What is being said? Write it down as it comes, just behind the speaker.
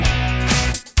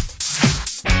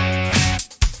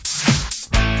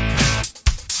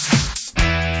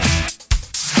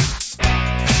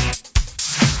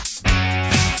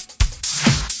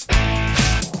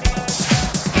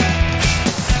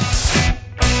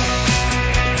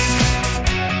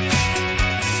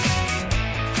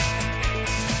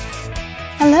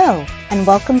and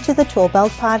welcome to the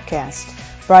Toolbelt Podcast,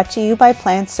 brought to you by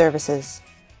Plant Services.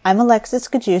 I'm Alexis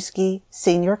Gajewski,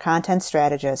 Senior Content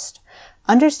Strategist.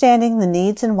 Understanding the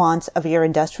needs and wants of your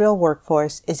industrial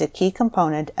workforce is a key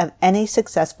component of any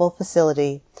successful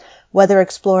facility. Whether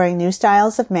exploring new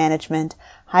styles of management,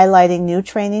 highlighting new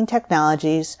training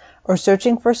technologies, or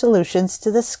searching for solutions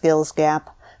to the skills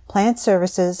gap, Plant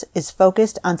Services is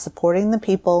focused on supporting the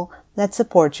people that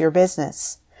support your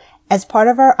business. As part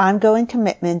of our ongoing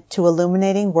commitment to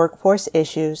illuminating workforce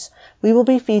issues, we will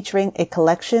be featuring a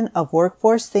collection of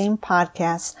workforce-themed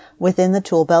podcasts within the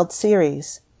Toolbelt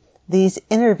series. These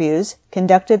interviews,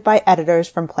 conducted by editors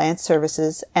from Plant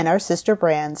Services and our sister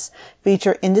brands,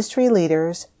 feature industry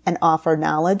leaders and offer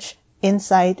knowledge,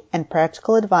 insight, and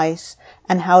practical advice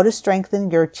on how to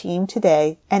strengthen your team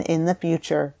today and in the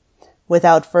future.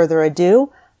 Without further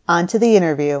ado, on to the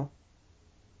interview.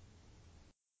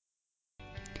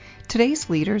 Today's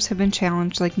leaders have been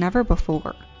challenged like never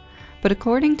before, but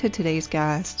according to today's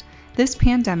guest, this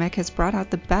pandemic has brought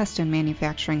out the best in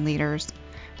manufacturing leaders,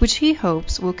 which he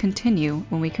hopes will continue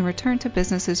when we can return to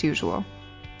business as usual.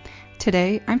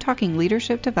 Today, I'm talking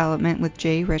leadership development with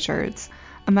Jay Richards,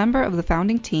 a member of the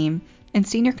founding team and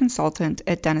senior consultant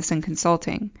at Dennison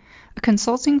Consulting, a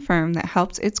consulting firm that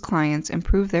helps its clients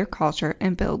improve their culture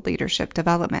and build leadership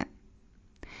development.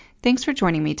 Thanks for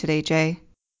joining me today, Jay.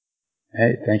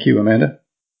 Hey, thank you, Amanda.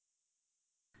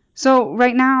 So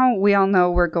right now, we all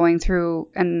know we're going through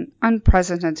an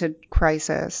unprecedented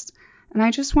crisis. And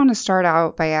I just want to start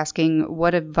out by asking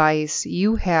what advice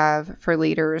you have for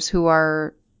leaders who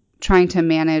are trying to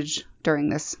manage during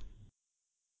this.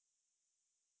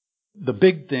 The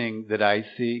big thing that I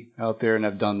see out there, and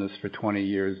I've done this for 20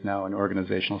 years now in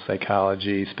organizational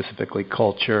psychology, specifically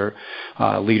culture,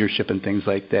 leadership, and things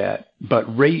like that.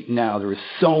 But right now, there is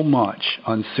so much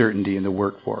uncertainty in the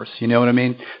workforce. You know what I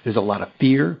mean? There's a lot of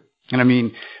fear. And I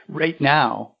mean, right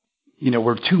now,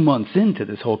 we're 2 months into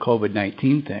this whole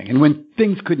COVID-19 thing. And when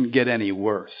things couldn't get any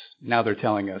worse, now they're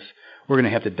telling us we're going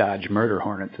to have to dodge murder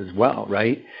hornets as well,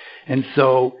 right? And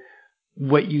so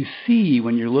what you see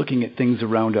when you're looking at things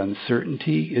around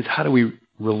uncertainty is how do we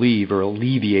relieve or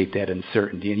alleviate that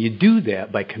uncertainty? And you do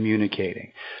that by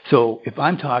communicating. So if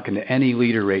I'm talking to any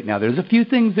leader right now, there's a few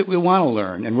things that we want to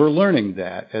learn, and we're learning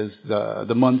that as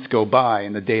the months go by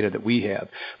and the data that we have.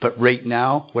 But right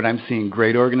now, what I'm seeing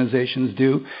great organizations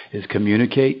do is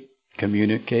communicate. And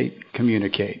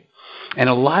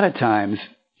a lot of times,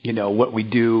 what we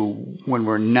do when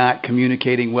we're not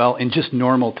communicating well in just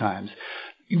normal times,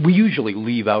 we usually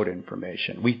leave out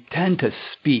information. We tend to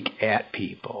speak at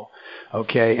people,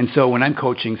 okay? And so when I'm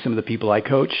coaching some of the people I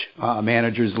coach,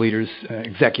 managers, leaders,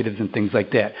 executives, and things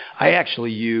like that, I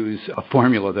actually use a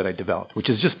formula that I developed, which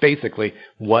is just basically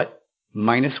what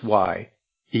minus Y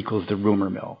equals the rumor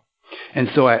mill. And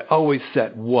so I always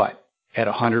set what at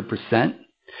 100%,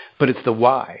 but it's the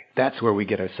why. That's where we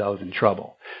get ourselves in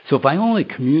trouble. So if I only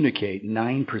communicate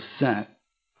 9%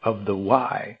 of the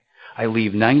why, I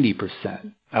leave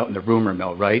 90% out in the rumor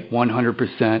mill, right?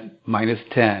 100% minus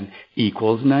 10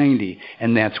 equals 90.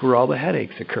 And that's where all the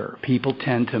headaches occur. People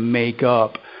tend to make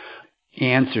up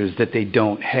answers that they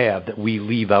don't have, that we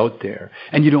leave out there.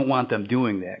 And you don't want them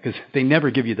doing that because they never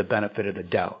give you the benefit of the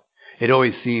doubt. It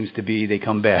always seems to be they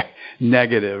come back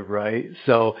negative, right?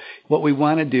 So what we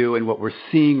want to do and what we're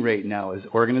seeing right now is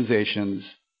organizations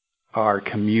are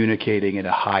communicating at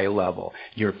a high level.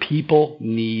 Your people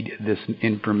need this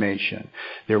information.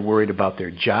 They're worried about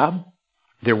their job.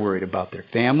 They're worried about their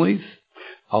families.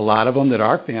 A lot of them that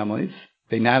are families,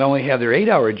 they not only have their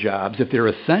 8-hour jobs, if they're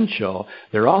essential,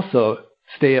 they're also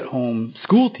stay-at-home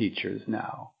school teachers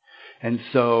now. And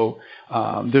so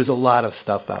there's a lot of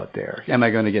stuff out there. Am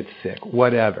I going to get sick?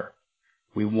 Whatever.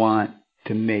 We want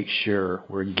to make sure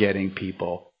we're getting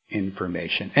people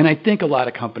information. And I think a lot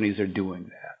of companies are doing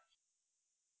that.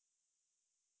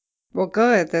 Well,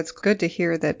 good. That's good to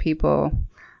hear that people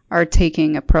are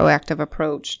taking a proactive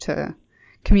approach to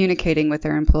communicating with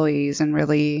their employees and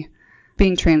really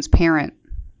being transparent,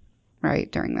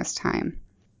 right, during this time.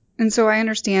 And so I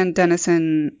understand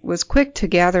Dennison was quick to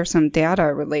gather some data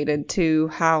related to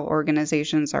how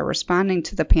organizations are responding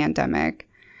to the pandemic.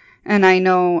 And I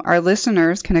know our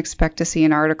listeners can expect to see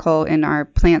an article in our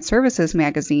Plant Services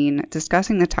magazine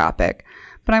discussing the topic.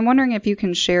 But I'm wondering if you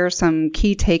can share some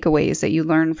key takeaways that you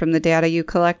learned from the data you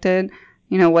collected.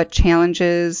 What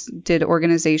challenges did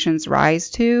organizations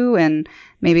rise to? And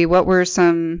maybe what were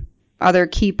some other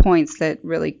key points that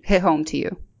really hit home to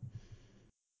you?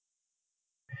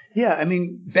 Yeah, I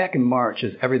mean, back in March,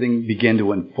 as everything began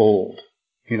to unfold,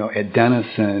 at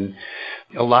Dennison,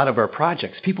 a lot of our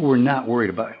projects, people were not worried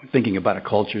about thinking about a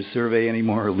culture survey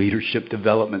anymore or leadership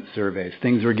development surveys.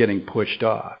 Things were getting pushed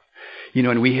off.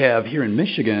 And we have here in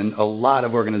Michigan a lot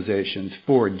of organizations,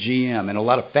 Ford, GM, and a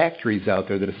lot of factories out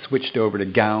there that have switched over to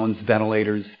gowns,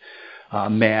 ventilators,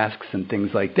 masks, and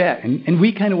things like that. And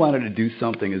we kind of wanted to do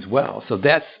something as well. So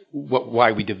that's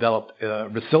why we developed a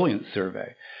resilience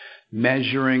survey,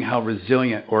 measuring how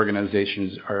resilient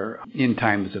organizations are in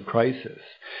times of crisis.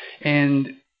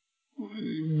 And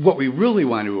what we really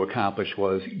wanted to accomplish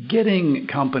was getting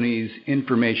companies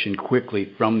information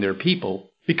quickly from their people,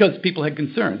 because people had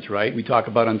concerns, right? We talk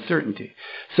about uncertainty.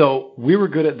 So we were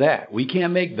good at that. We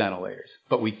can't make ventilators,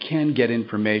 but we can get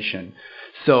information.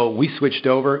 So we switched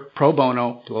over pro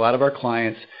bono to a lot of our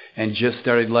clients and just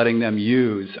started letting them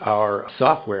use our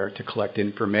software to collect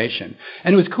information.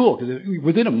 And it was cool because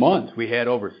within a month we had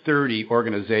over 30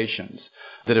 organizations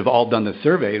that have all done the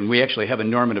survey, and we actually have a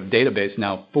normative database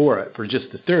now for it. For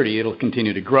just the 30, it'll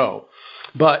continue to grow.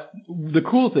 But the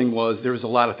cool thing was there was a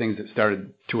lot of things that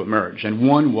started to emerge. And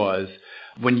one was,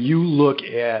 when you look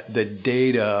at the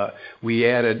data, we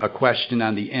added a question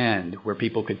on the end where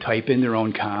people could type in their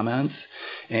own comments.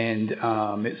 And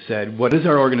it said, what has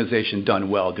our organization done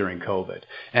well during COVID?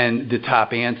 And the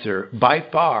top answer, by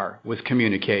far, was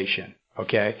communication.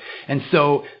 Okay? And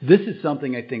so this is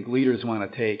something I think leaders want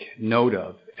to take note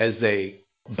of as they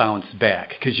bounce back.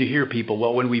 Because you hear people,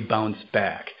 well, when we bounce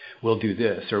back, we'll do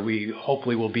this, or we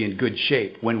hopefully will be in good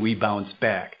shape when we bounce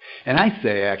back. And I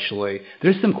say, actually,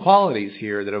 there's some qualities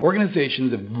here that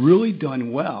organizations have really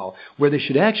done well where they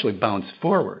should actually bounce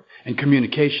forward, and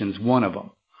communication's one of them.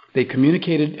 They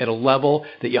communicated at a level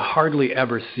that you hardly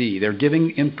ever see. They're giving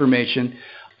information.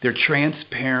 They're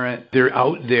transparent. They're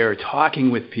out there talking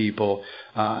with people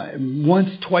once,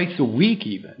 twice a week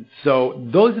even. So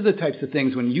those are the types of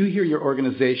things when you hear your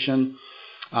organization,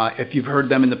 if you've heard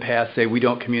them in the past say, we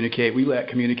don't communicate, we lack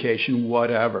communication,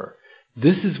 whatever.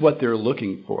 This is what they're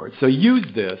looking for. So use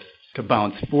this to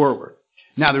bounce forward.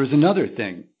 Now, there was another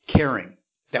thing, caring.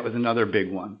 That was another big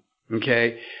one.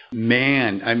 Okay?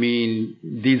 Man, I mean,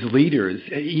 these leaders,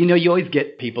 you always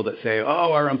get people that say,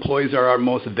 oh, our employees are our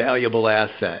most valuable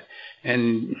asset.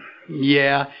 And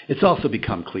yeah, it's also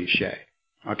become cliche.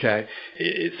 Okay?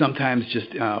 It sometimes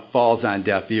just falls on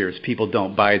deaf ears. People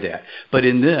don't buy that. But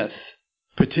in this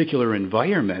particular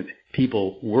environment,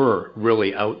 people were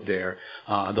really out there.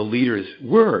 The leaders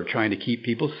were trying to keep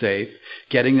people safe,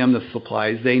 getting them the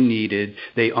supplies they needed.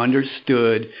 They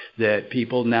understood that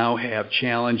people now have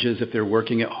challenges if they're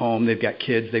working at home. They've got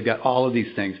kids. They've got all of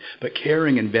these things. But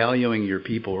caring and valuing your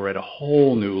people were at a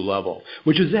whole new level,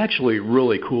 which is actually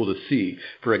really cool to see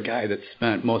for a guy that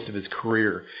spent most of his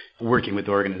career working with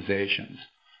organizations.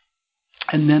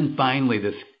 And then finally,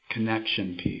 this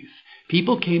connection piece.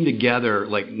 People came together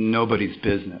like nobody's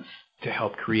business to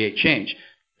help create change.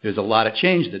 There's a lot of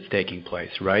change that's taking place,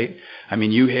 right? I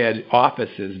mean, you had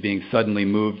offices being suddenly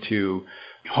moved to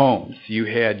homes. You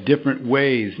had different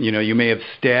ways. You may have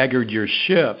staggered your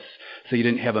shifts so you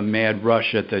didn't have a mad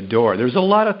rush at the door. There's a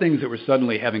lot of things that were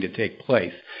suddenly having to take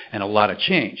place and a lot of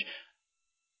change.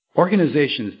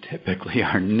 Organizations typically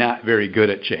are not very good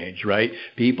at change, right?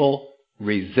 People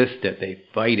resist it. They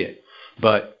fight it.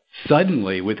 But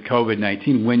suddenly, with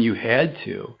COVID-19, when you had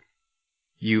to,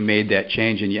 you made that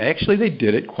change. And actually, they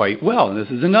did it quite well. And this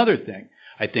is another thing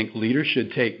I think leaders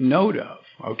should take note of,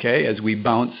 okay, as we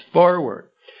bounce forward.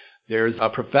 There's a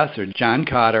professor, John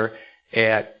Kotter,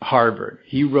 at Harvard.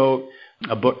 He wrote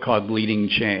a book called Leading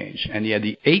Change. And he had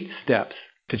the 8 steps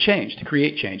to change, to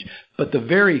create change. But the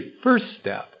very first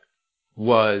step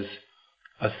was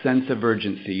a sense of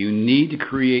urgency. You need to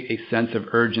create a sense of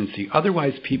urgency.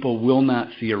 Otherwise, people will not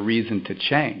see a reason to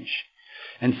change.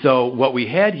 And so what we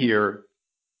had here,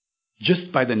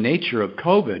 just by the nature of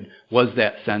COVID, was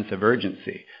that sense of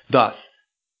urgency, thus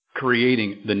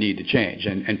creating the need to change.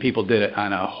 And people did it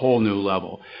on a whole new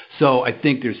level. So I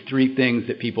think there's 3 things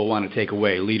that people want to take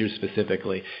away, leaders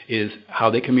specifically, is how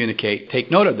they communicate.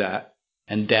 Take note of that,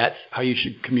 and that's how you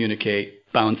should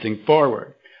communicate bouncing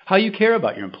forward. How you care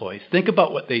about your employees. Think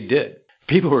about what they did.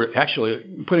 People were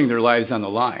actually putting their lives on the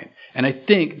line. And I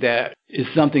think that is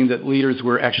something that leaders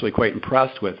were actually quite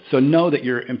impressed with. So know that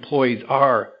your employees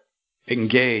are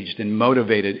engaged and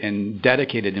motivated and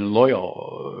dedicated and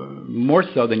loyal, more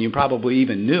so than you probably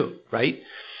even knew, right?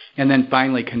 And then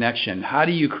finally, connection. How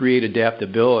do you create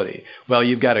adaptability? Well,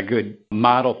 you've got a good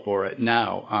model for it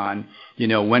now on,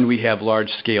 when we have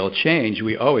large-scale change,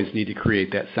 we always need to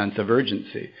create that sense of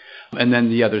urgency. And then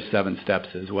the other 7 steps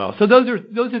as well. So those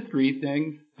are 3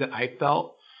 things that I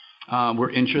felt were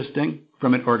interesting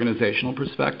from an organizational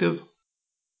perspective.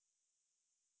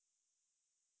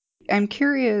 I'm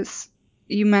curious,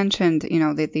 you mentioned,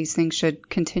 that these things should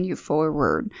continue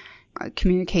forward,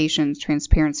 communications,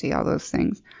 transparency, all those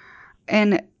things.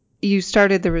 And you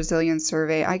started the resilience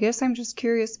survey. I guess I'm just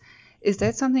curious, is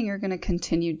that something you're going to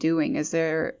continue doing? Is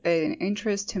there an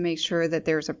interest to make sure that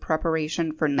there's a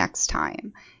preparation for next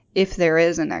time? If there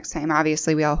is a next time,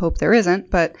 obviously we all hope there isn't,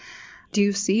 but do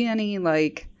you see any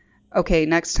okay,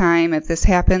 next time if this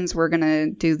happens, we're going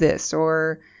to do this,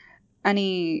 or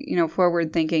any,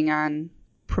 forward thinking on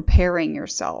preparing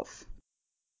yourself?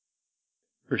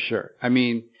 For sure. I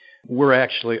mean, we're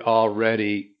actually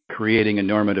already creating a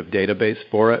normative database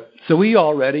for it. So we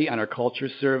already, on our culture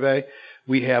survey,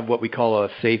 we have what we call a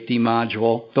safety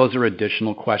module. Those are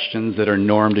additional questions that are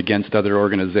normed against other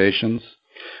organizations.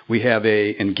 We have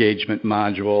a engagement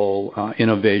module,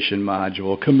 innovation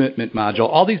module, commitment module,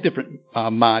 all these different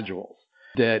modules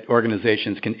that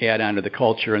organizations can add onto the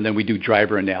culture, and then we do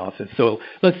driver analysis. So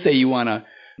let's say you want to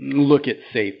look at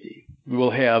safety.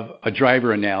 We'll have a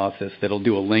driver analysis that'll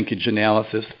do a linkage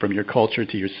analysis from your culture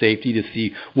to your safety to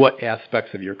see what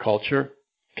aspects of your culture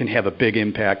can have a big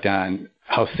impact on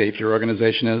how safe your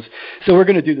organization is. So we're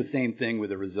going to do the same thing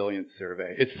with a resilience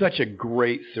survey. It's such a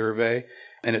great survey,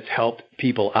 and it's helped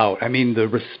people out. I mean, the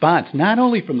response, not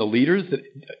only from the leaders that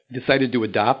decided to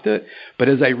adopt it, but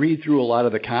as I read through a lot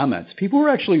of the comments, people were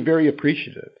actually very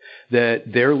appreciative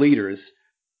that their leaders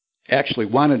actually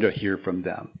wanted to hear from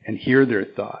them and hear their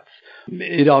thoughts.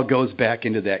 It all goes back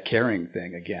into that caring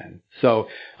thing again. So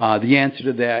the answer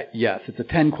to that, yes, it's a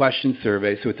 10-question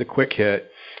survey, so it's a quick hit.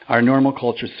 Our normal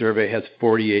culture survey has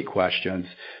 48 questions,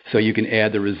 so you can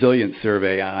add the resilience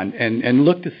survey on and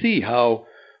look to see how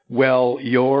well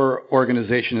your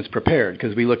organization is prepared,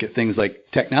 because we look at things like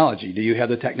technology. Do you have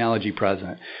the technology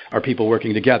present? Are people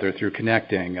working together through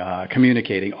connecting,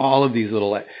 communicating? All of these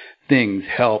little things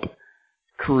help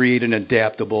create an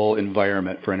adaptable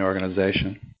environment for an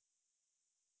organization.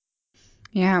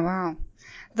 Yeah, wow.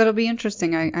 That'll be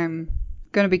interesting. I'm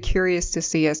going to be curious to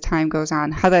see as time goes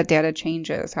on how that data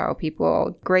changes, how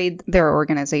people grade their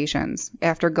organizations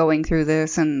after going through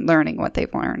this and learning what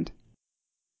they've learned.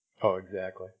 Oh,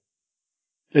 exactly.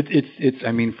 It's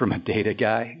I mean, from a data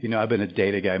guy, I've been a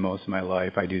data guy most of my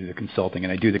life. I do the consulting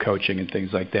and I do the coaching and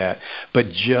things like that.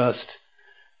 But just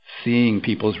seeing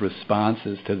people's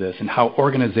responses to this and how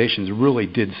organizations really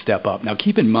did step up. Now,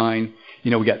 keep in mind,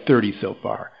 we got 30 so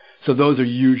far. So those are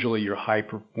usually your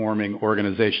high-performing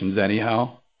organizations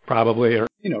anyhow, probably, or,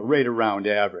 right around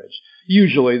average.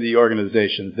 Usually the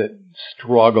organizations that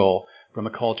struggle from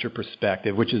a culture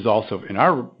perspective, which is also in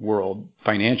our world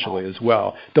financially as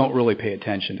well, don't really pay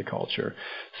attention to culture.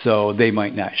 So they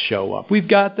might not show up. We've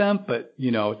got them, but,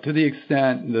 to the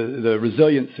extent, the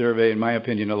resilience survey, in my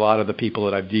opinion, a lot of the people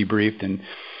that I've debriefed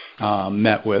and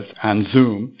met with on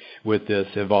Zoom with this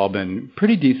have all been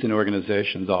pretty decent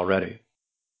organizations already.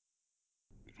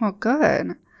 Well,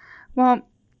 good. Well,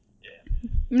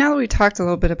 now that we talked a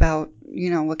little bit about,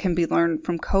 what can be learned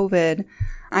from COVID,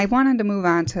 I wanted to move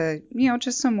on to,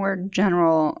 just some more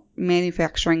general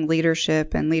manufacturing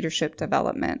leadership and leadership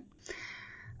development.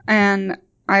 And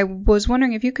I was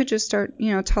wondering if you could just start,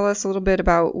 tell us a little bit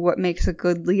about what makes a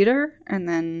good leader, and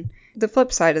then the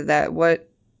flip side of that, what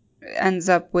ends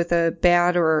up with a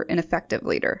bad or ineffective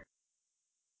leader.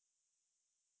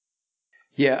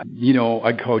 Yeah,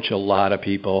 I coach a lot of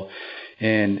people,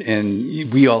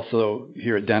 and we also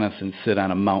here at Denison sit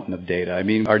on a mountain of data. I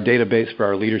mean, our database for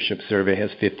our leadership survey has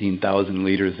 15,000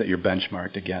 leaders that you're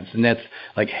benchmarked against, and that's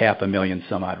like 500,000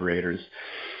 some odd raters.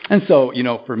 And so,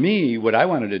 for me, what I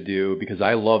wanted to do, because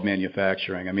I love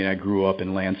manufacturing, I mean, I grew up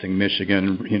in Lansing,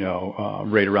 Michigan,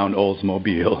 right around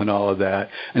Oldsmobile and all of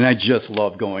that. And I just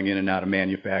love going in and out of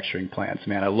manufacturing plants,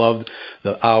 man. I love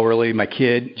the hourly. My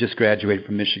kid just graduated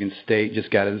from Michigan State, just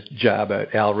got his job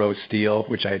at Alro Steel,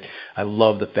 which I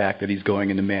love the fact that he's going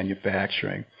into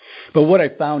manufacturing. But what I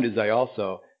found is I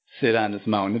also sit on this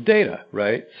mountain of data,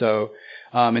 right? So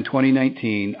in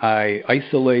 2019, I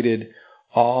isolated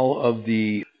all of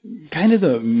the kind of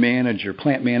the manager,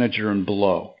 plant manager and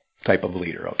below type of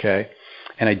leader, okay?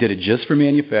 And I did it just for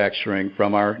manufacturing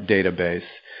from our database.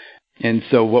 And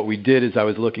so what we did is I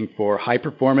was looking for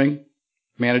high-performing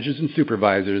managers and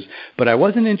supervisors, but I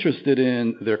wasn't interested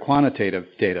in their quantitative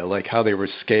data, like how they were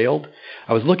scaled.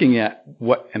 I was looking at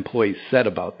what employees said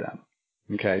about them.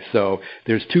 Okay, so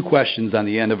there's 2 questions on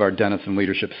the end of our Denison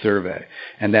Leadership Survey,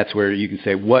 and that's where you can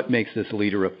say, what makes this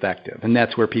leader effective? And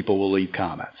that's where people will leave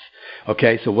comments.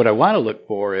 Okay, so what I want to look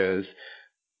for is,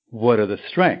 what are the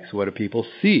strengths? What do people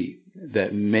see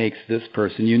that makes this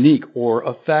person unique or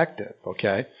effective?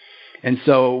 Okay, and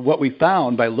so what we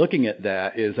found by looking at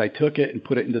that is I took it and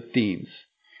put it into themes.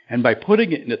 And by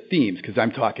putting it into themes, because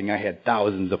I'm talking, I had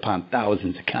thousands upon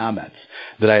thousands of comments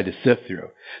that I had to sift through.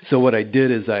 So what I did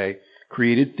is I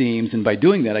created themes, and by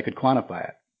doing that, I could quantify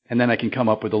it. And then I can come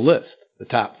up with a list, the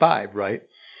top 5, right?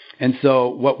 And so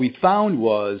what we found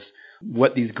was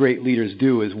what these great leaders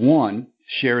do is, one,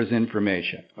 shares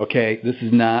information. Okay, this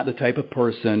is not the type of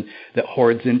person that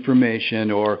hoards information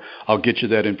or I'll get you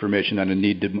that information on a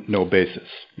need-to-know basis.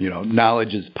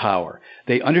 Knowledge is power.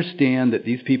 They understand that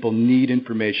these people need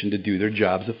information to do their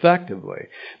jobs effectively.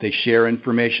 They share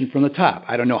information from the top.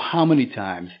 I don't know how many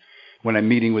times when I'm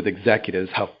meeting with executives,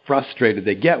 how frustrated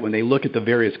they get when they look at the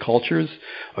various cultures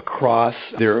across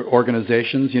their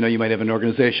organizations. You might have an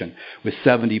organization with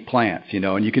 70 plants,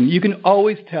 and you can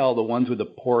always tell the ones with the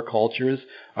poor cultures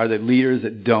are the leaders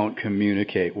that don't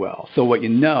communicate well. So what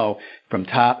from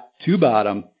top to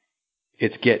bottom,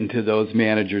 it's getting to those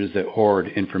managers that hoard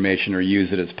information or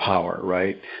use it as power,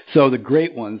 right? So the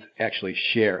great ones actually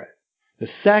share it. The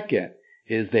second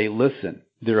is they listen.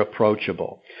 They're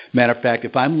approachable. Matter of fact,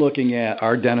 if I'm looking at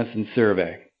our Denison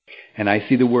survey and I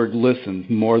see the word listen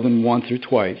more than once or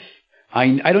twice,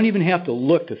 I don't even have to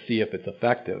look to see if it's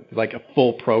effective, like a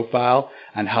full profile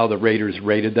on how the raters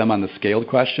rated them on the scaled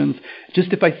questions.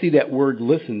 Just if I see that word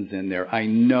listens in there, I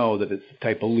know that it's the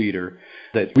type of leader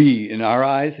that we, in our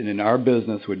eyes and in our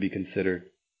business, would be considered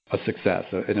a success,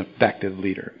 an effective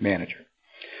leader, manager.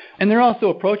 And they're also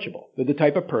approachable. They're the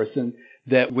type of person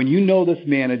that when this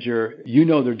manager,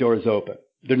 their door's open.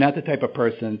 They're not the type of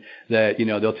person that,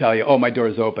 they'll tell you, oh, my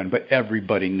door's open, but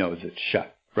everybody knows it's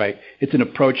shut, right? It's an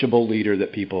approachable leader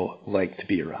that people like to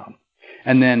be around.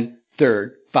 And then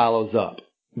third, follows up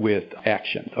with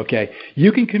action, okay?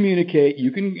 You can communicate,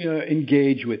 you can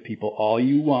engage with people all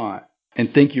you want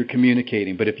and think you're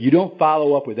communicating, but if you don't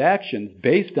follow up with actions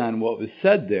based on what was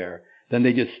said there, then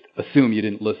they just assume you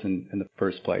didn't listen in the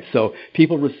first place. So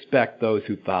people respect those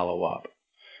who follow up.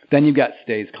 Then you've got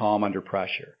stays calm under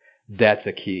pressure. That's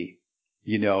a key.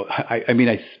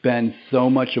 I spend so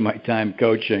much of my time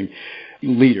coaching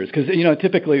leaders because,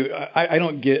 typically I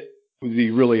don't get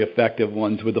the really effective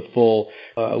ones with the full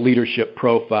leadership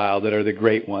profile that are the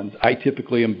great ones. I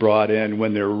typically am brought in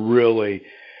when they're really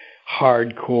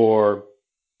hardcore,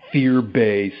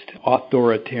 fear-based,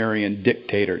 authoritarian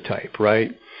dictator type,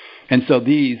 right? And so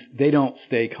they don't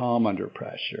stay calm under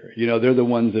pressure. They're the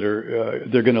ones that are,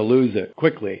 they're going to lose it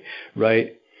quickly,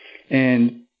 right?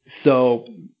 And so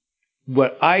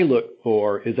what I look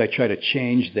for is I try to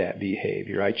change that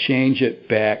behavior. I change it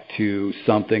back to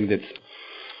something that's,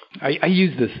 I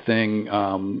use this thing,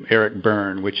 Eric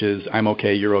Berne, which is I'm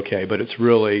okay, you're okay, but it's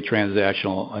really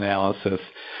transactional analysis.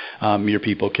 Your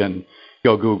people can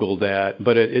go Google that.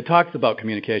 But it talks about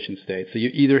communication states. So you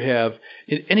either have,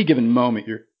 at any given moment,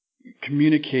 you're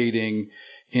communicating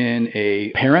in a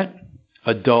parent,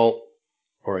 adult,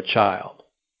 or a child.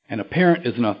 And a parent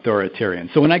is an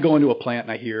authoritarian. So when I go into a plant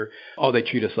and I hear, oh, they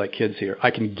treat us like kids here, I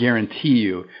can guarantee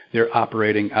you they're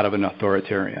operating out of an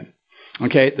authoritarian.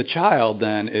 Okay, the child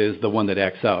then is the one that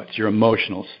acts out. It's your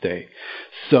emotional state.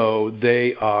 So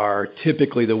they are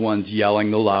typically the ones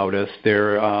yelling the loudest.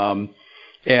 They're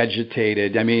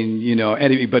agitated.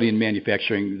 Anybody in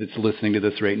manufacturing that's listening to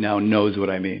this right now knows what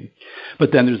I mean.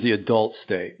 But then there's the adult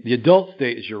state. The adult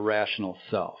state is your rational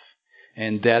self.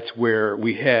 And that's where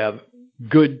we have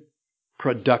good,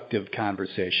 productive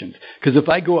conversations. Because if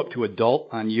I go up to adult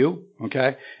on you,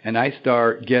 okay, and I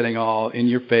start getting all in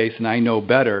your face and I know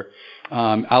better,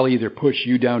 I'll either push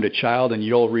you down to child and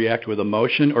you'll react with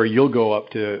emotion, or you'll go up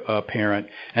to a parent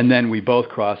and then we both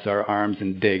cross our arms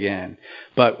and dig in.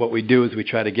 But what we do is we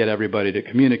try to get everybody to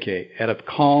communicate at a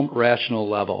calm, rational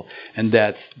level. And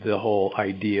that's the whole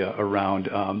idea around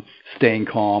staying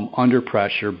calm under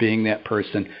pressure, being that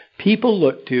person people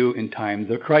look to in times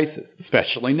of crisis,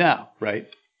 especially now, right?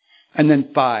 And then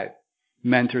 5,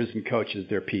 mentors and coaches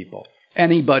their people.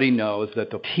 Anybody knows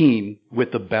that the team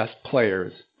with the best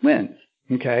players wins.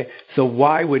 Okay, so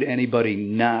why would anybody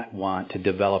not want to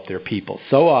develop their people?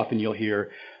 So often you'll hear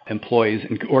employees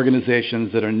in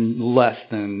organizations that are less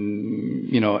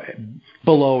than,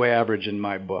 below average in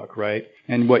my book, right?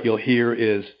 And what you'll hear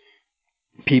is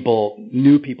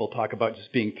new people talk about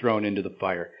just being thrown into the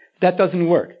fire. That doesn't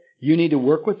work. You need to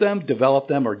work with them, develop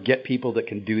them, or get people that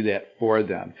can do that for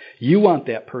them. You want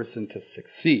that person to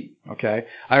succeed, okay?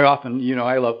 I often,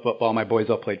 I love football. My boys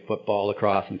all played football,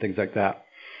 lacrosse, and things like that.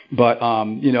 But,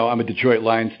 I'm a Detroit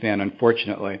Lions fan,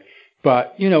 unfortunately.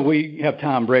 But, we have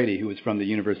Tom Brady, who is from the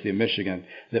University of Michigan,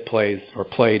 that played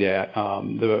at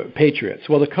the Patriots.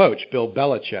 Well, the coach, Bill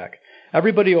Belichick,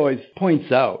 everybody always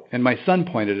points out, and my son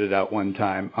pointed it out one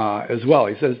time as well.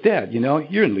 He says, Dad,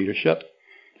 you're in leadership.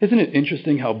 Isn't it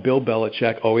interesting how Bill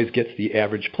Belichick always gets the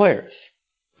average players,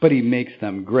 but he makes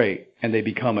them great, and they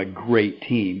become a great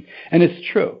team? And it's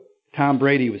true. Tom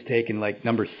Brady was taken like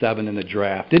number 7 in the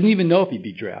draft. Didn't even know if he'd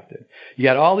be drafted. You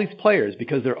got all these players,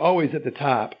 because they're always at the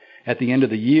top at the end of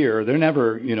the year. They're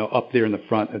never, up there in the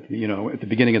front at the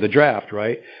beginning of the draft,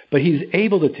 right? But he's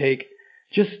able to take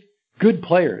just good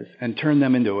players and turn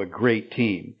them into a great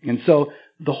team. And so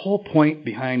the whole point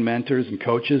behind mentors and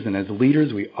coaches, and as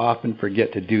leaders, we often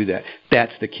forget to do that.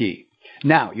 That's the key.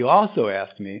 Now, you also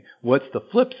asked me, what's the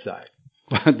flip side?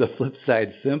 The flip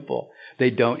side's simple. They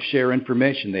don't share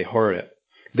information. They hoard it.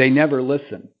 They never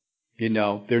listen.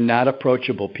 They're not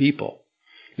approachable people.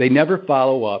 They never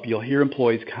follow up. You'll hear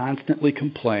employees constantly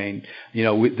complain,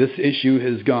 this issue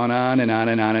has gone on and on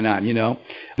and on and on.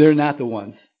 They're not the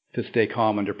ones to stay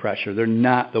calm under pressure. They're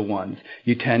not the ones.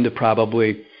 You tend to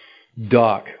probably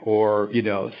duck or,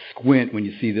 squint when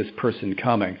you see this person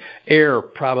coming. Air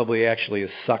probably actually is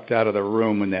sucked out of the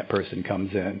room when that person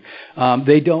comes in.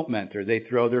 They don't mentor. They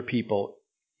throw their people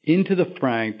into the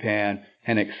frying pan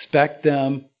and expect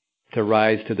them to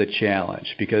rise to the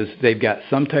challenge, because they've got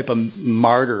some type of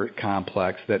martyr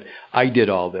complex that I did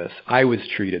all this. I was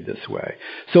treated this way.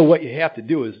 So what you have to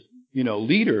do is,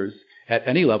 leaders at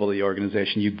any level of the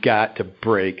organization, you've got to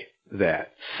break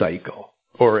that cycle,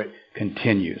 or it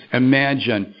continues.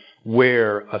 Imagine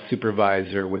where a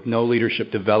supervisor with no leadership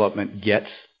development gets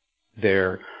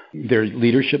their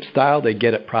leadership style. They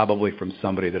get it probably from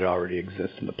somebody that already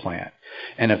exists in the plant.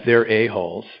 And if they're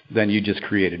a-holes, then you just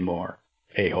created more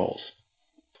a-holes.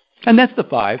 And that's the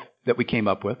 5 that we came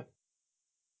up with.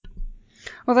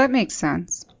 Well, that makes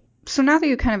sense. So now that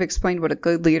you kind of explained what a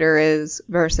good leader is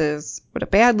versus what a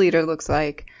bad leader looks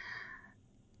like,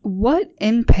 what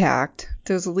impact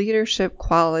does leadership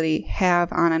quality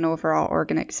have on an overall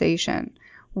organization?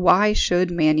 Why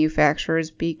should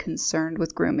manufacturers be concerned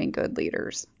with grooming good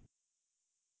leaders?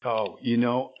 Oh,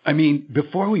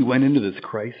 before we went into this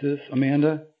crisis,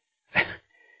 Amanda,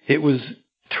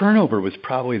 turnover was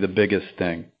probably the biggest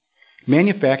thing.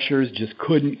 Manufacturers just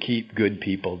couldn't keep good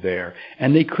people there,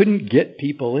 and they couldn't get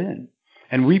people in.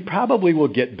 And we probably will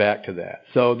get back to that.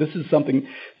 So this is something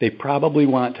they probably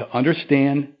want to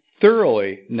understand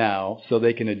thoroughly now, so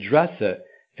they can address it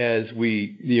as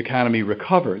the economy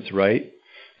recovers, right?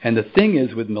 And the thing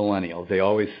is with millennials, they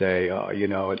always say,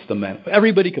 it's the men.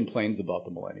 Everybody complains about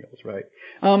the millennials, right?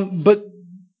 But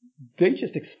they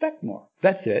just expect more.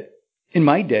 That's it. In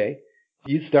my day,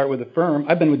 you start with a firm.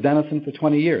 I've been with Denison for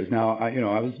 20 years. Now, I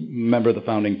was a member of the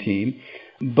founding team,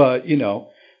 but,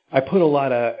 I put a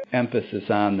lot of emphasis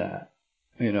on that.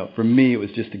 For me, it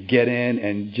was just to get in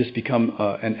and just become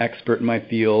an expert in my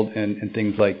field and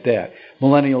things like that.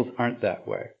 Millennials aren't that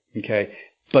way, okay?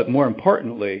 But more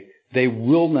importantly, they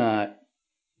will not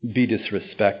be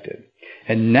disrespected.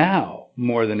 And now,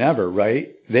 more than ever,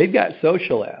 right, they've got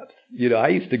social apps. I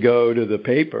used to go to the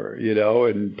paper,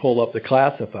 and pull up the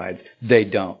classifieds. They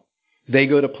don't. They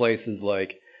go to places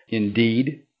like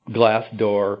Indeed,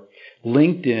 Glassdoor,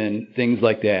 LinkedIn, things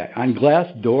like that. On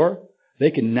Glassdoor,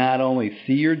 they can not only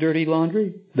see your dirty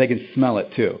laundry, they can smell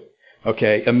it too.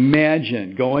 Okay,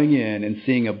 imagine going in and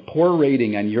seeing a poor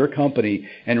rating on your company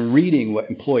and reading what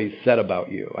employees said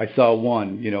about you. I saw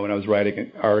one, when I was writing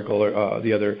an article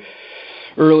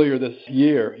earlier this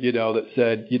year, that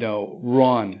said,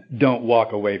 run, don't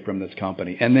walk away from this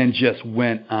company. And then just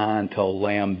went on to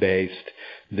lambaste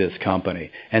this company.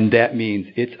 And that means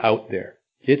it's out there.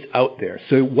 It's out there.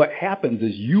 So what happens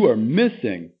is you are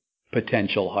missing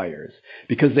potential hires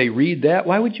because they read that.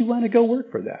 Why would you want to go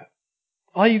work for that?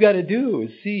 All you got to do is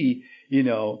see,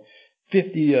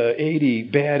 50, 80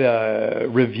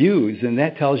 bad reviews, and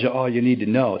that tells you all you need to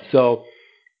know. So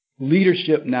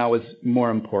leadership now is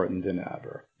more important than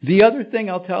ever. The other thing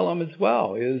I'll tell them as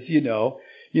well is, you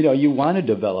want to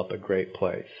develop a great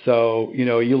place. So,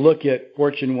 you look at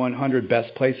Fortune 100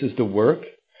 best places to work,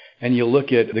 and you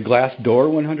look at the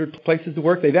Glassdoor 100 places to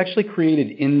work. They've actually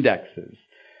created indexes,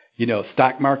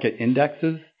 stock market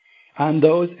indexes on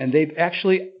those, and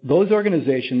those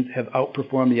organizations have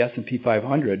outperformed the S&P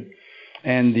 500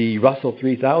 and the Russell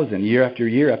 3000 year after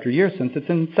year after year since its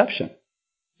inception.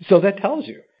 So that tells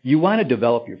you. You want to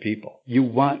develop your people. You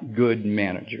want good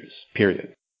managers,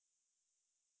 period.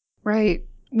 Right.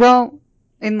 Well,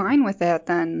 in line with that,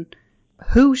 then,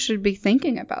 who should be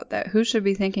thinking about that? Who should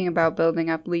be thinking about building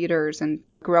up leaders and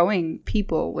growing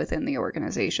people within the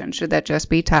organization? Should that just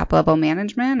be top-level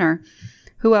management, or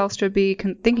who else should be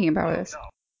thinking about this?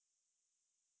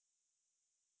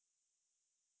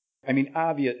 I mean,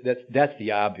 obvious. That's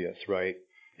the obvious, right?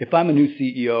 if I'm a new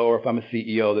CEO or if I'm a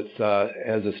CEO that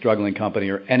has a struggling company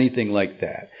or anything like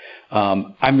that,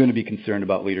 I'm going to be concerned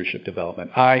about leadership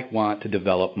development. I want to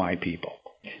develop my people.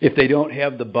 If they don't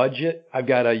have the budget, I've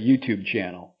got a YouTube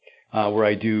channel where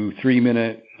I do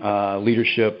 3-minute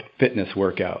leadership fitness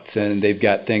workouts, and they've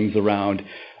got things around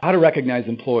how to recognize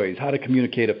employees, how to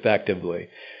communicate effectively.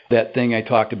 That thing I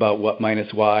talked about, what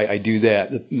minus why, I do that.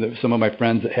 Some of my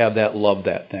friends that have that love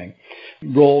that thing.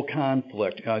 Role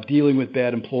conflict, dealing with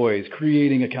bad employees,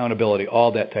 creating accountability,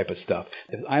 all that type of stuff.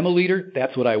 If I'm a leader,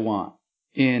 that's what I want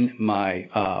in my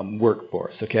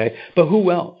workforce, okay? But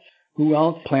who else? Who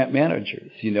else? Plant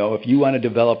managers. You know, if you want to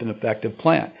develop an effective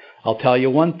plant, I'll tell you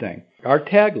one thing. Our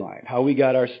tagline, how we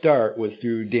got our start, was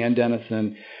through Dan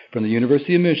Dennison from the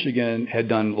University of Michigan, had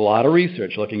done a lot of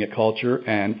research looking at culture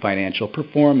and financial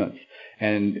performance.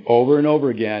 And over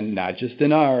again, not just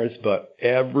in ours, but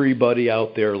everybody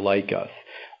out there like us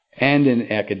and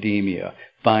in academia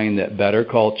find that better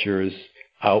cultures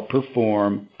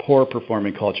outperform poor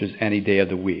performing cultures any day of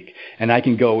the week. And I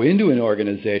can go into an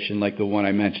organization like the one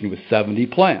I mentioned with 70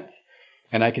 plants,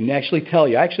 and I can actually tell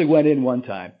you, I actually went in one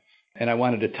time and I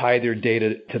wanted to tie their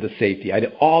data to the safety. I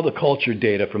did all the culture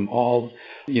data from all,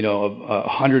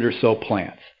 100 or so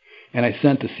plants. And I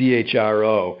sent the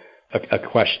CHRO a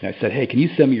question. I said, hey, can you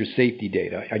send me your safety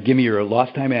data? Give me your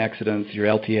lost time accidents, your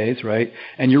LTAs, right?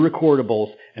 And your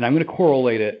recordables, and I'm going to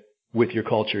correlate it with your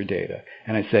culture data.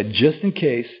 And I said, just in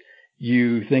case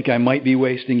you think I might be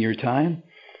wasting your time,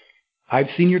 I've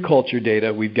seen your culture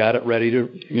data. We've got it ready to,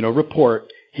 report.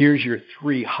 Here's your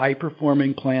 3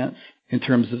 high-performing plants in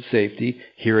terms of safety.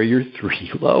 Here are your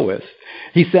 3 lowest.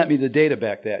 He sent me the data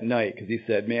back that night because he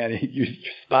said, man, you're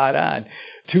spot on.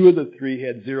 2 of the 3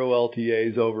 had 0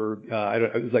 LTAs over,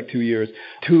 it was like 2 years.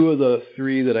 2 of the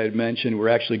 3 that I had mentioned were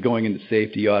actually going into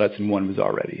safety audits, and 1 was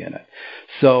already in it.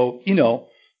 So,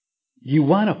 you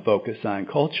want to focus on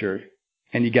culture,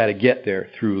 and you got to get there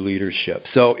through leadership.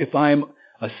 So if I'm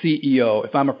a CEO,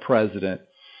 if I'm a president,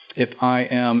 if I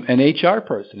am an HR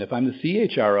person, if I'm the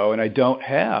CHRO and I don't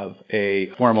have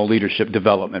a formal leadership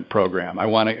development program, I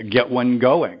want to get one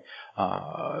going.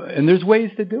 And there's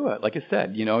ways to do it. Like I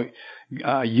said,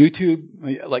 YouTube,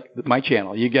 like my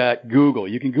channel, you got Google.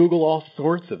 You can Google all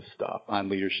sorts of stuff on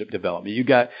leadership development. You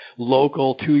got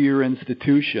local 2-year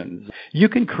institutions. You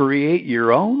can create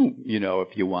your own,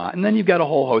 if you want. And then you've got a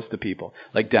whole host of people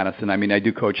like Dennison. I mean, I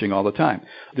do coaching all the time.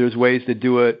 There's ways to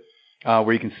do it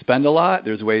where you can spend a lot.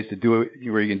 There's ways to do it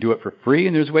where you can do it for free,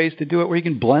 and there's ways to do it where you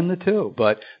can blend the two.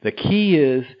 But the key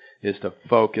is to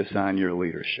focus on your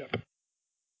leadership.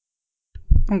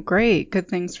 Oh, great. Good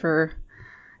things for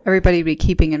everybody to be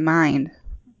keeping in mind.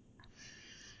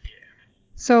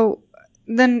 So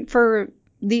then for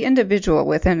the individual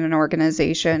within an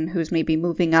organization who's maybe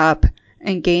moving up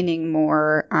and gaining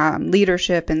more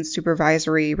leadership and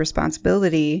supervisory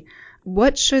responsibility,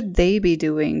 what should they be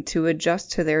doing to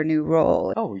adjust to their new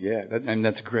role? Oh, yeah.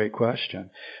 That's a great question.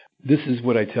 This is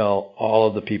what I tell all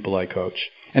of the people I coach.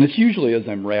 And it's usually as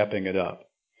I'm wrapping it up.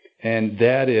 And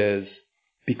that is,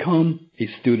 become a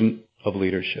student of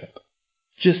leadership.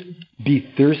 Just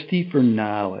be thirsty for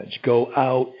knowledge. Go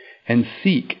out and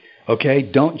seek, okay?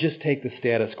 Don't just take the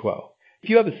status quo.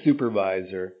 If you have a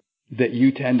supervisor that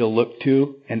you tend to look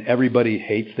to and everybody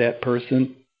hates that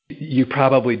person, you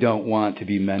probably don't want to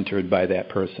be mentored by that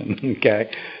person,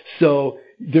 okay? So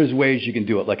there's ways you can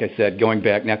do it. Like I said, going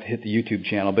back, not to hit the YouTube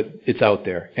channel, but it's out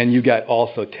there. And you got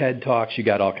also TED Talks, you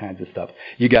got all kinds of stuff.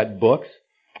 You got books,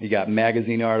 you got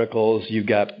magazine articles, you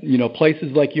got,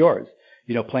 places like yours.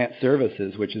 Plant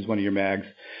Services, which is one of your mags,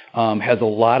 has a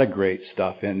lot of great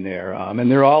stuff in there. And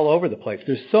they're all over the place.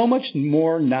 There's so much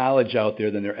more knowledge out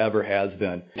there than there ever has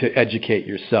been to educate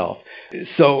yourself.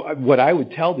 So what I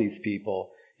would tell these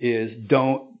people is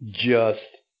don't just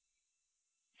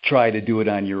try to do it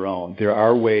on your own. There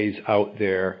are ways out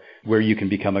there where you can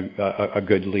become a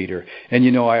good leader.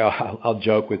 And, I'll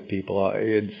joke with people.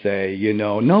 I'd say,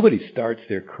 nobody starts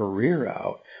their career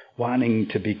out wanting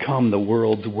to become the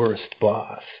world's worst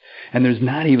boss. And there's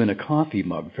not even a coffee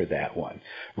mug for that one,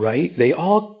 right? They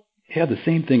all have the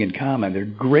same thing in common. They're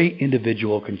great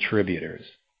individual contributors.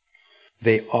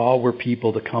 They all were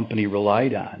people the company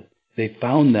relied on. They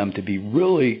found them to be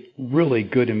really, really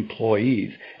good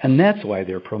employees. And that's why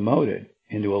they're promoted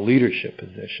into a leadership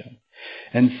position.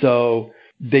 And so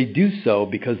they do so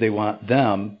because they want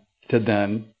them to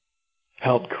then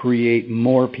help create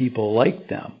more people like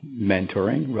them,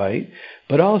 mentoring, right?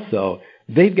 But also,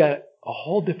 they've got a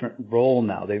whole different role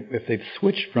now. If they've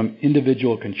switched from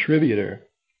individual contributor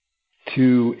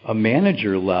to a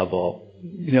manager level,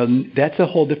 that's a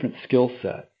whole different skill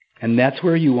set. And that's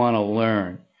where you want to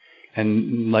learn.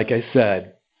 And like I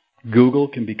said, Google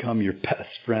can become your best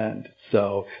friend.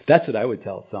 So that's what I would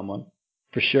tell someone,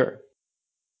 for sure.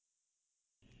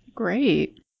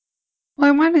 Great. Well,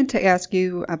 I wanted to ask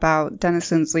you about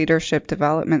Denison's Leadership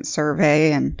Development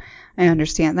Survey, and I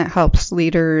understand that helps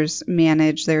leaders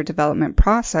manage their development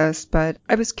process, but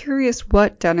I was curious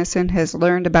what Denison has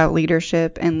learned about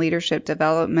leadership and leadership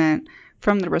development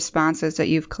from the responses that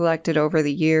you've collected over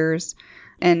the years,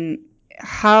 and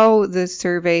how the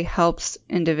survey helps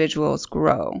individuals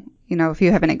grow. If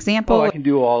you have an example. Oh, I can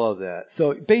do all of that.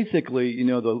 So basically,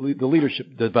 the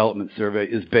Leadership Development Survey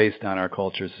is based on our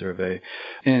culture survey.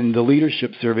 And the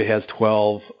Leadership Survey has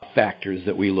 12 factors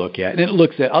that we look at. And it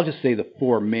looks at, I'll just say the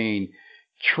 4 main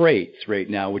traits right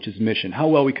now, which is mission, how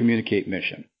well we communicate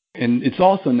mission. And it's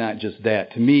also not just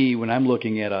that. To me, when I'm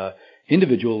looking at a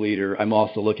individual leader, I'm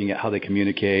also looking at how they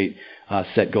communicate,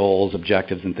 set goals,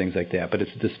 objectives, and things like that. But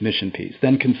it's this mission piece.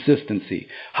 Then consistency.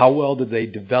 How well do they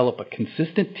develop a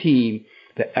consistent team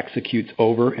that executes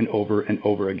over and over and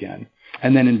over again?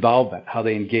 And then involvement, how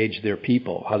they engage their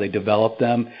people, how they develop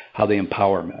them, how they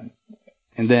empower them.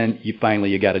 And then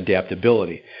you got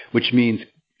adaptability, which means,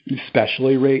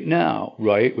 especially right now,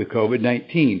 right, with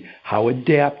COVID-19, how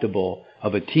adaptable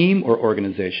of a team or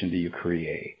organization do you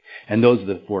create? And those are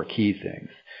the 4 key things.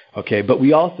 Okay, but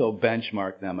we also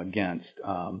benchmark them against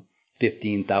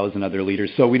 15,000 other leaders.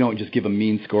 So we don't just give them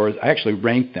mean scores. I actually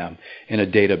rank them in a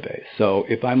database. So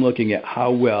if I'm looking at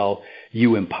how well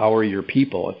you empower your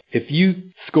people, if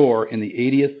you score in the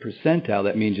 80th percentile,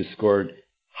 that means you scored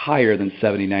higher than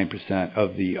 79%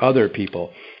 of the other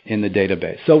people in the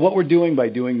database. So what we're doing by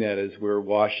doing that is we're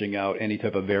washing out any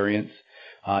type of variance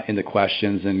in the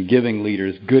questions and giving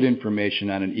leaders good information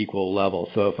on an equal level.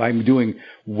 So if I'm doing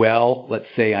well, let's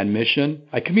say on mission,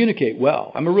 I communicate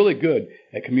well. I'm really good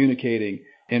at communicating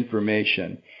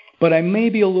information, but I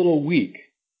may be a little weak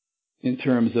in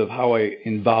terms of how I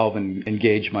involve and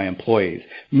engage my employees,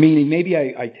 meaning maybe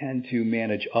I tend to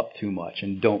manage up too much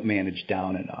and don't manage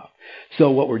down enough.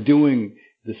 So what we're doing,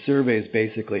 the survey is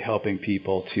basically helping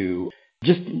people to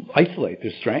just isolate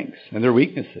their strengths and their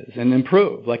weaknesses and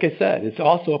improve. Like I said, it's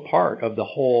also a part of the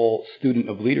whole student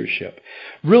of leadership.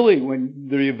 Really, when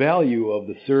the value of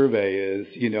the survey is,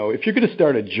 if you're going to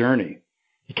start a journey,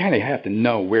 you kind of have to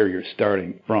know where you're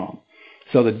starting from.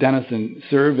 So the Denison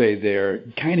survey there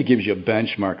kind of gives you a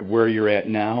benchmark of where you're at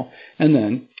now and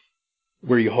then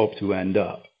where you hope to end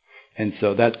up. And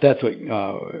so that's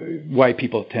why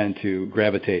people tend to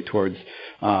gravitate towards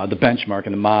the benchmark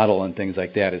and the model and things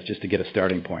like that, is just to get a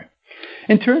starting point.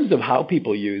 In terms of how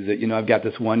people use it, I've got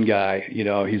this one guy,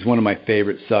 he's one of my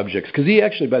favorite subjects, because he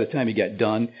actually, by the time he got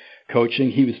done coaching,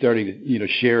 he was starting to,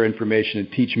 share information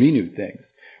and teach me new things,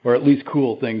 or at least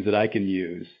cool things that I can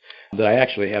use, that I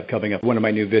actually have coming up, one of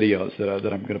my new videos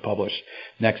that I'm going to publish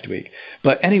next week.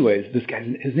 But anyways, this guy,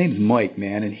 his name's Mike,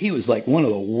 man, and he was like one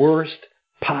of the worst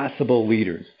possible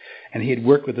leaders. And he had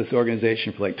worked with this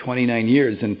organization for like 29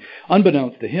 years. And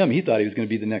unbeknownst to him, he thought he was going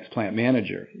to be the next plant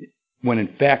manager, when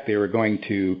in fact they were going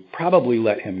to probably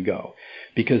let him go,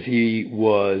 because he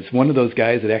was one of those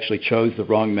guys that actually chose the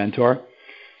wrong mentor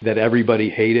that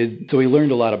everybody hated. So he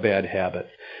learned a lot of bad habits.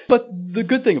 But the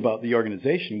good thing about the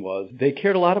organization was they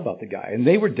cared a lot about the guy, and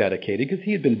they were dedicated because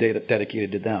he had been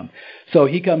dedicated to them. So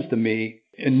he comes to me.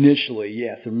 Initially,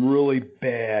 some really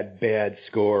bad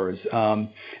scores.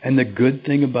 And the good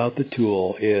thing about the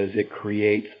tool is it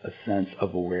creates a sense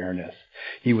of awareness.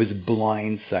 He was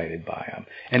blindsided by them.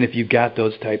 And if you've got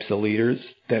those types of leaders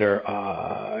that are,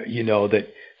 that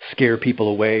scare people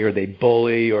away, or they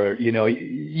bully, or,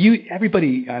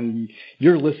 everybody on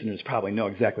your listeners probably know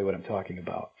exactly what I'm talking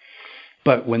about.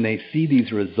 But when they see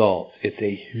these results, it's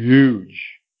a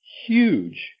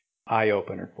huge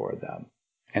eye-opener for them.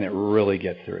 And it really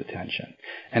gets their attention.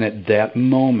 And at that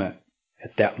moment,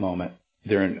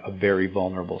 they're in a very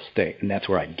vulnerable state. And that's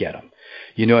where I get them.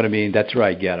 You know what I mean? That's where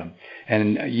I get them.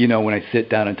 And, when I sit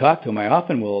down and talk to them, I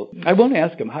won't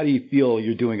ask them, how do you feel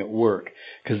you're doing at work?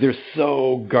 Because they're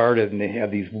so guarded and they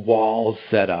have these walls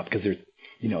set up because they're,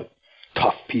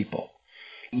 tough people.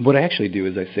 What I actually do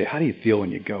is I say, how do you feel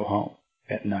when you go home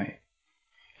at night?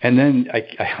 And then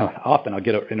I'll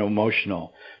get an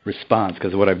emotional response,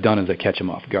 because what I've done is I catch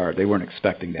them off guard. They weren't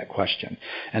expecting that question.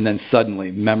 And then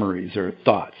suddenly memories or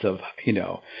thoughts of,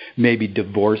 maybe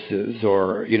divorces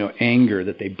or, anger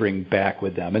that they bring back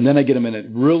with them. And then I get them in a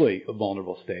really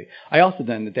vulnerable state. I also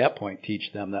then at that point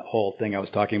teach them that whole thing I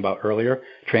was talking about earlier,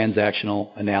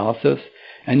 transactional analysis.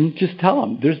 And just tell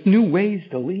them there's new ways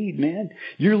to lead, man.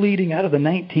 You're leading out of the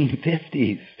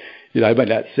 1950s. I might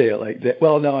not say it like that.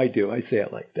 Well, no, I do. I say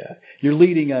it like that. You're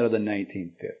leading out of the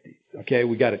 1950s. Okay,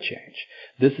 we got to change.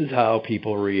 This is how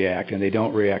people react, and they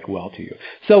don't react well to you.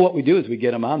 So what we do is we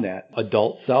get them on that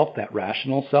adult self, that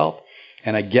rational self,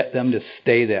 and I get them to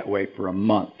stay that way for a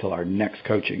month till our next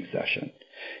coaching session.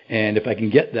 And if I can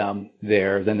get them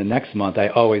there, then the next month I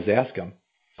always ask them,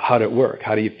 how'd it work?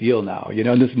 How do you feel now?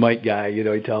 And this Mike guy, he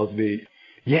tells me,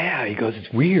 yeah, he goes,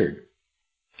 it's weird.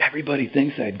 Everybody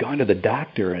thinks I had gone to the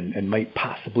doctor and might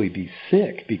possibly be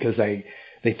sick because they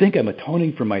think I'm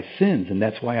atoning for my sins, and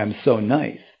that's why I'm so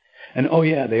nice. And oh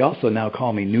yeah, they also now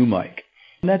call me New Mike.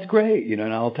 And that's great,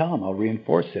 and I'll tell them, I'll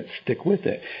reinforce it, stick with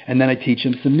it. And then I teach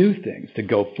them some new things to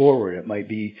go forward. It might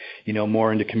be,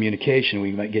 more into communication.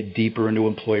 We might get deeper into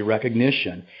employee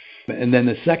recognition. And then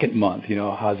the second month,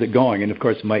 how's it going? And of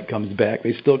course, Mike comes back.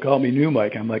 They still call me New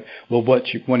Mike. I'm like, well,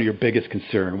 what's one of your biggest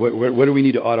concerns? What do we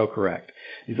need to autocorrect?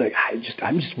 He's like,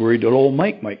 I'm just worried that old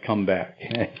Mike might come back.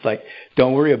 And it's like,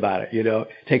 don't worry about it. It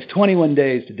takes 21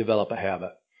 days to develop a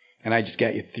habit. And I just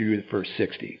got you through the first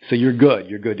 60. So you're good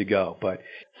to go. But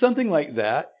something like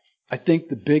that, I think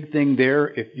the big thing there,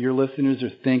 if your listeners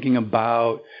are thinking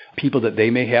about people that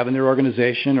they may have in their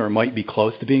organization or might be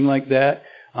close to being like that,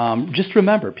 just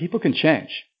remember, people can change.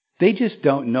 They just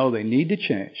don't know they need to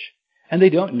change. And they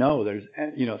don't know there's,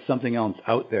 something else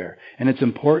out there. And it's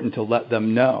important to let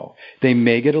them know. They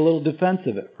may get a little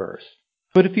defensive at first.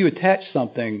 But if you attach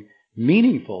something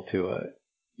meaningful to it,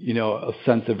 a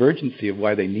sense of urgency of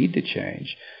why they need to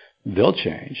change, they'll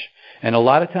change. And a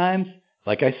lot of times,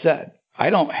 like I said, I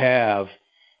don't have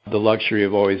the luxury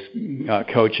of always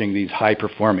coaching these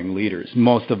high-performing leaders.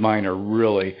 Most of mine are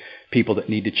really people that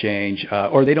need to change,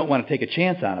 or they don't want to take a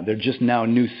chance on it. They're just now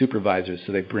new supervisors,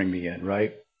 so they bring me in,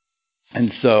 right?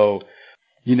 And so,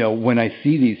 when I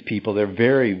see these people, they're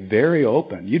very, very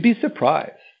open. You'd be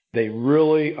surprised. They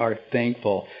really are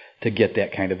thankful to get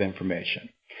that kind of information.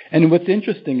 And what's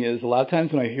interesting is a lot of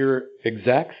times when I hear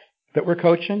execs that we're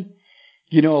coaching,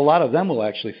 a lot of them will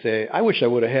actually say, I wish I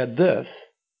would have had this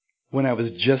when I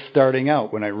was just starting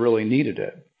out, when I really needed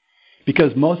it.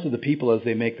 Because most of the people, as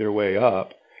they make their way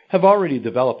up, have already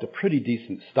developed a pretty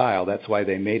decent style. That's why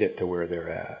they made it to where they're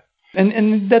at.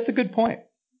 And that's a good point.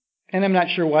 And I'm not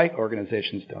sure why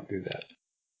organizations don't do that.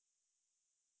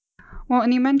 Well,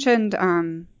 and you mentioned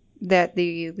that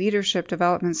the leadership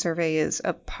development survey is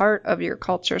a part of your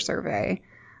culture survey.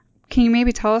 Can you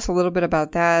maybe tell us a little bit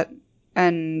about that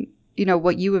and,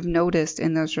 what you have noticed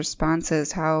in those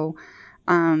responses, how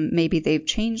maybe they've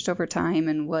changed over time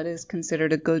and what is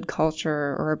considered a good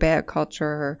culture or a bad culture,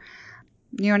 or,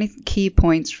 any key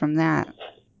points from that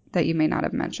you may not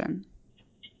have mentioned?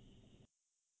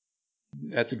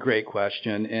 That's a great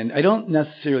question. And I don't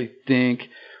necessarily think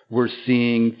we're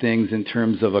seeing things in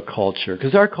terms of a culture,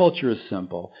 because our culture is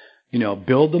simple.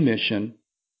 Build the mission.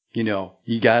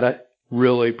 You got to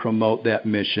really promote that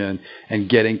mission and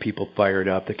getting people fired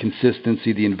up, the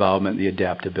consistency, the involvement, the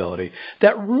adaptability.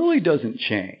 That really doesn't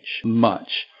change much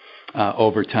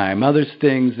over time. Now, there's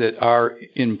things that are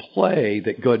in play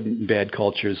that good and bad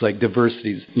cultures, like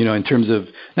diversities, in terms of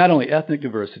not only ethnic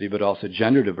diversity, but also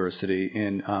gender diversity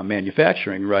in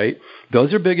manufacturing, right?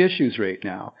 Those are big issues right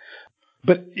now.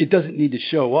 But it doesn't need to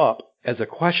show up as a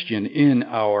question in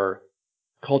our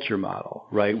culture model,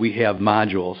 right? We have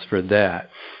modules for that.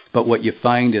 But what you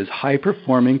find is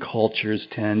high-performing cultures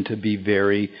tend to be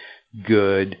very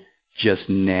good just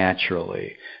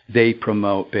naturally. They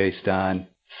promote based on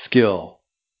skill,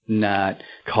 not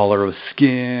color of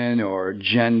skin or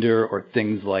gender or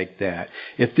things like that.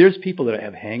 If there's people that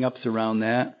have hang-ups around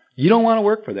that, you don't want to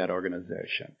work for that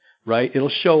organization, right? It'll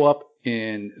show up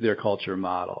in their culture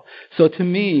model. So to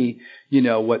me,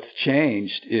 what's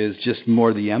changed is just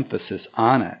more the emphasis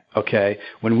on it, okay?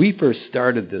 When we first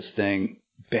started this thing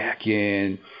back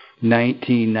in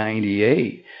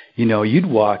 1998, you'd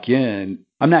walk in,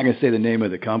 I'm not going to say the name of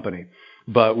the company,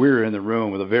 but we were in the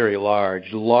room with a very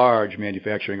large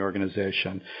manufacturing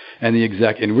organization, and the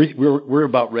and we're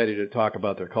about ready to talk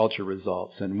about their culture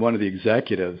results. And one of the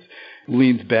executives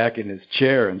leans back in his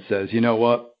chair and says, "You know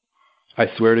what?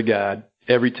 I swear to God,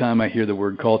 every time I hear the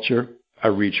word culture, I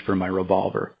reach for my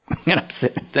revolver." And I'm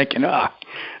sitting thinking,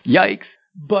 yikes!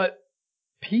 But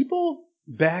people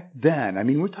back then,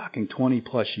 we're talking 20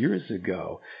 plus years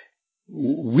ago,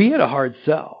 we had a hard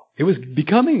sell. It was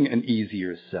becoming an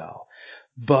easier sell.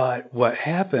 But what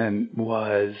happened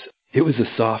was it was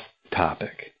a soft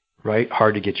topic, right?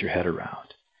 Hard to get your head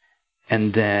around.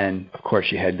 And then, of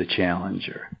course, you had the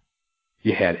challenger.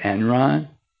 You had Enron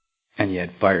and you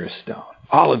had Firestone.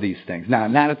 All of these things. Now,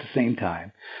 not at the same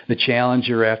time. The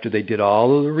challenger, after they did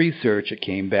all of the research, it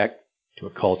came back to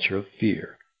a culture of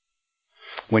fear.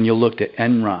 When you looked at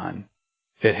Enron,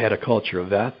 it had a culture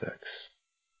of ethics.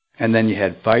 And then you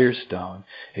had Firestone.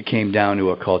 It came down to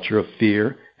a culture of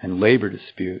fear and labor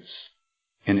disputes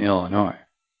in Illinois.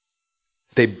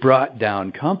 They brought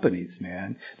down companies,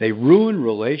 man. They ruined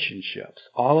relationships.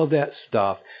 All of that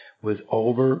stuff was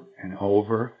over and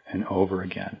over and over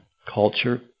again.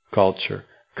 Culture, culture,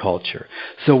 culture.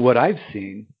 So what I've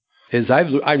seen is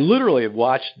I literally have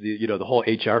watched the whole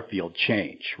HR field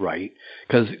change, right?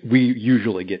 Because we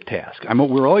usually get tasked.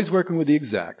 We're always working with the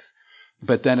execs,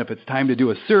 but then if it's time to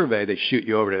do a survey, they shoot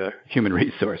you over to human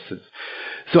resources.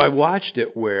 So I watched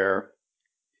it where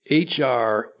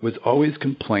HR was always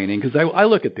complaining, because I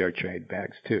look at their trade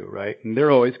bags too, right? And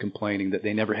they're always complaining that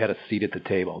they never had a seat at the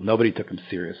table. Nobody took them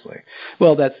seriously.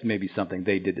 Well, that's maybe something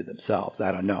they did to themselves.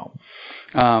 I don't know.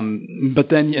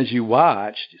 But then as you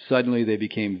watched, suddenly they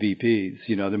became VPs,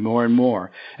 the more and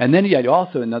more. And then you had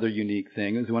also another unique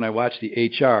thing is when I watched the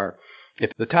HR,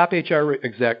 if the top HR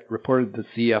exec reported to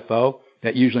the CFO,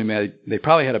 that usually meant they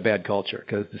probably had a bad culture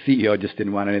because the CEO just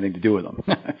didn't want anything to do with them.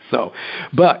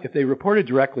 But if they reported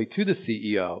directly to the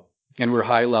CEO and were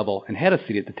high level and had a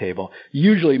seat at the table,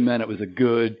 usually meant it was a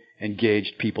good,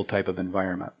 engaged people type of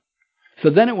environment. So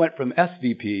then it went from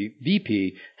SVP,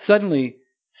 VP, suddenly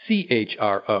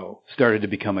CHRO started to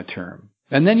become a term.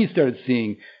 And then you started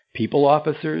seeing people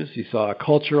officers, you saw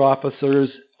culture officers,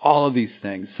 all of these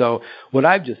things. So what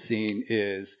I've just seen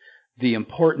is the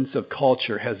importance of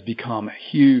culture has become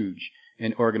huge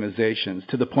in organizations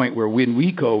to the point where when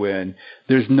we go in,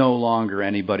 there's no longer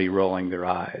anybody rolling their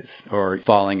eyes or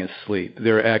falling asleep.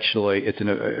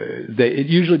 It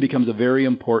usually becomes a very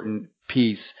important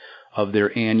piece of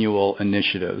their annual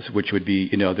initiatives, which would be,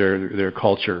 their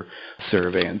culture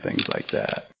survey and things like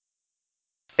that.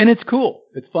 And it's cool.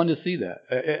 It's fun to see that.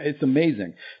 It's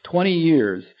amazing. 20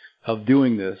 years of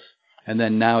doing this, and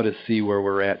then now to see where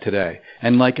we're at today.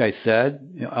 And like I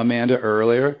said, Amanda,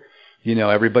 earlier,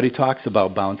 everybody talks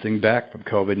about bouncing back from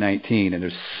COVID-19, and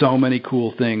there's so many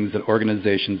cool things that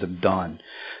organizations have done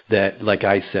that, like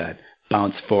I said,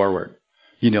 bounce forward.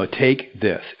 Take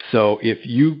this. So if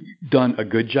you've done a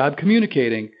good job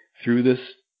communicating through this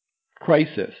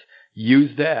crisis,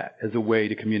 use that as a way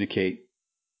to communicate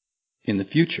in the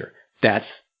future. That's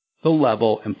the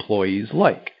level employees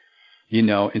like.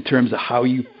 In terms of how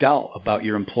you felt about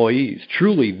your employees,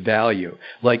 truly value.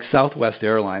 Like Southwest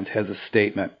Airlines has a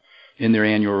statement in their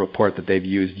annual report that they've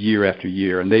used year after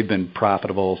year, and they've been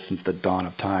profitable since the dawn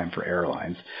of time for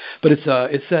airlines. But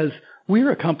it says,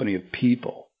 we're a company of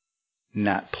people,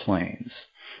 not planes,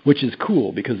 which is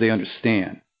cool because they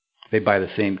understand. They buy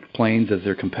the same planes as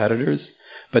their competitors,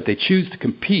 but they choose to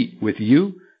compete with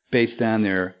you based on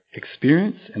their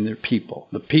experience and their people,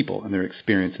 the people and their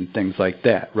experience and things like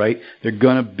that, right? They're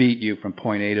going to beat you from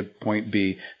point A to point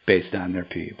B based on their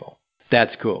people.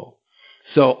 That's cool.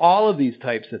 So all of these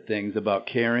types of things about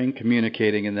caring,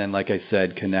 communicating, and then, like I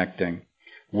said, connecting,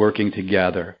 working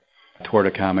together toward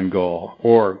a common goal,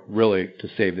 or really to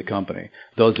save the company.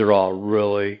 Those are all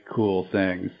really cool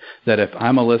things that if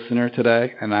I'm a listener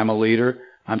today and I'm a leader,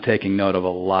 I'm taking note of a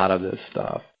lot of this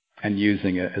stuff and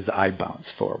using it as I bounce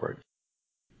forward.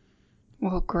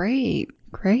 Well, great.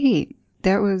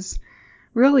 That was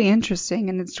really interesting.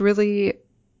 And it's really,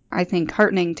 I think,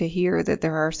 heartening to hear that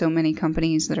there are so many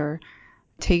companies that are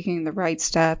taking the right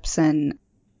steps and,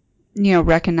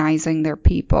 recognizing their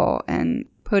people and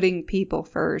putting people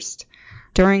first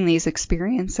during these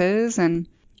experiences. And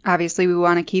obviously we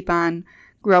want to keep on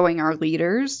growing our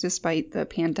leaders despite the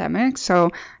pandemic.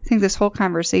 So I think this whole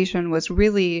conversation was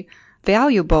really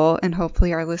valuable, and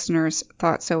hopefully our listeners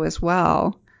thought so as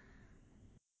well.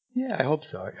 Yeah, I hope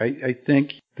so. I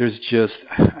think there's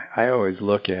I always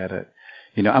look at it,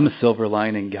 I'm a silver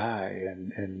lining guy,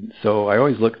 and so I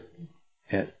always look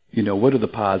at, what are the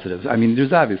positives? I mean,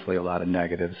 there's obviously a lot of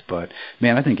negatives, but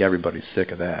man, I think everybody's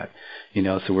sick of that,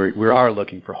 so we are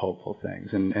looking for hopeful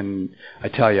things. And I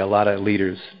tell you, a lot of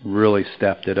leaders really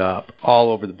stepped it up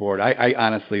all over the board.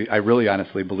 I really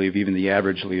honestly believe even the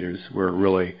average leaders were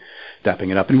really stepping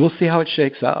it up, and we'll see how it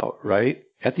shakes out, right?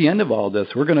 At the end of all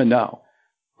this, we're going to know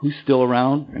who's still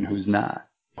around and who's not,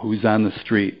 who's on the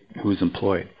street, who's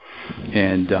employed.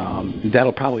 And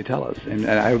that'll probably tell us. And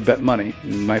I would bet money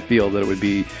in my field that it would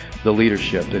be the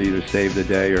leadership that either saved the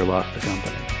day or lost the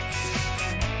company.